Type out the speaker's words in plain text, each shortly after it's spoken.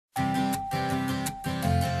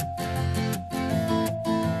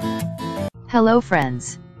Hello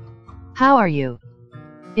friends. How are you?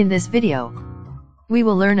 In this video, we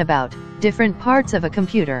will learn about different parts of a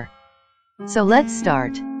computer. So let's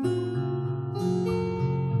start.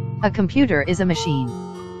 A computer is a machine.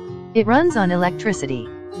 It runs on electricity.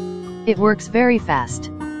 It works very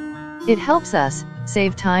fast. It helps us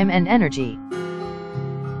save time and energy.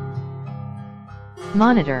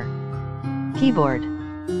 Monitor, keyboard,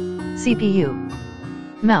 CPU,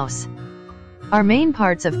 mouse are main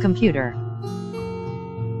parts of computer.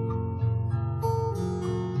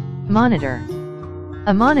 Monitor.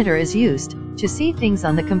 A monitor is used to see things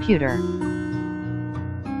on the computer.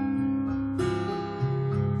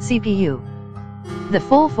 CPU. The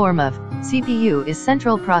full form of CPU is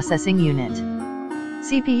Central Processing Unit.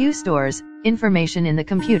 CPU stores information in the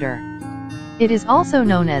computer. It is also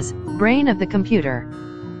known as brain of the computer.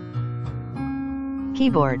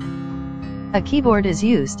 Keyboard. A keyboard is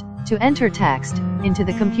used to enter text into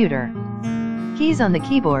the computer. Keys on the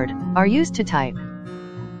keyboard are used to type.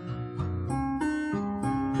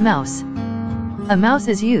 Mouse. A mouse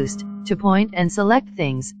is used to point and select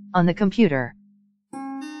things on the computer.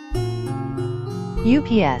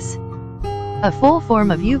 UPS. A full form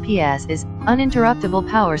of UPS is uninterruptible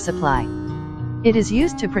power supply. It is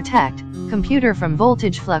used to protect computer from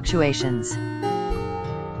voltage fluctuations.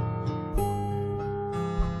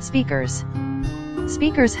 Speakers.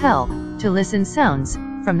 Speakers help to listen sounds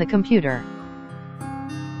from the computer.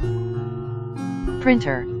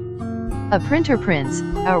 Printer. A printer prints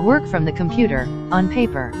our work from the computer on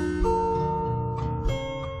paper.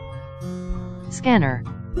 Scanner.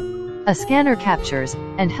 A scanner captures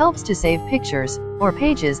and helps to save pictures or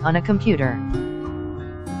pages on a computer.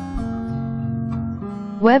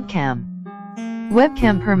 Webcam.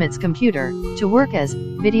 Webcam permits computer to work as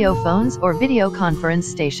video phones or video conference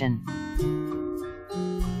station.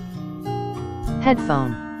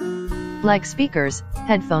 Headphone. Like speakers,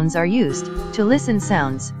 headphones are used to listen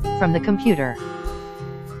sounds from the computer.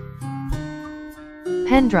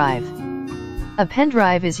 Pen drive. A pen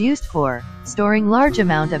drive is used for storing large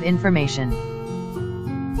amount of information.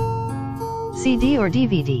 CD or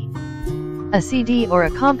DVD. A CD or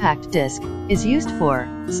a compact disc is used for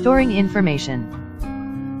storing information.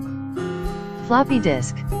 Floppy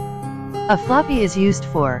disk. A floppy is used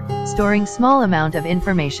for storing small amount of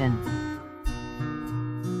information.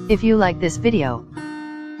 If you like this video,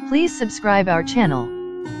 please subscribe our channel.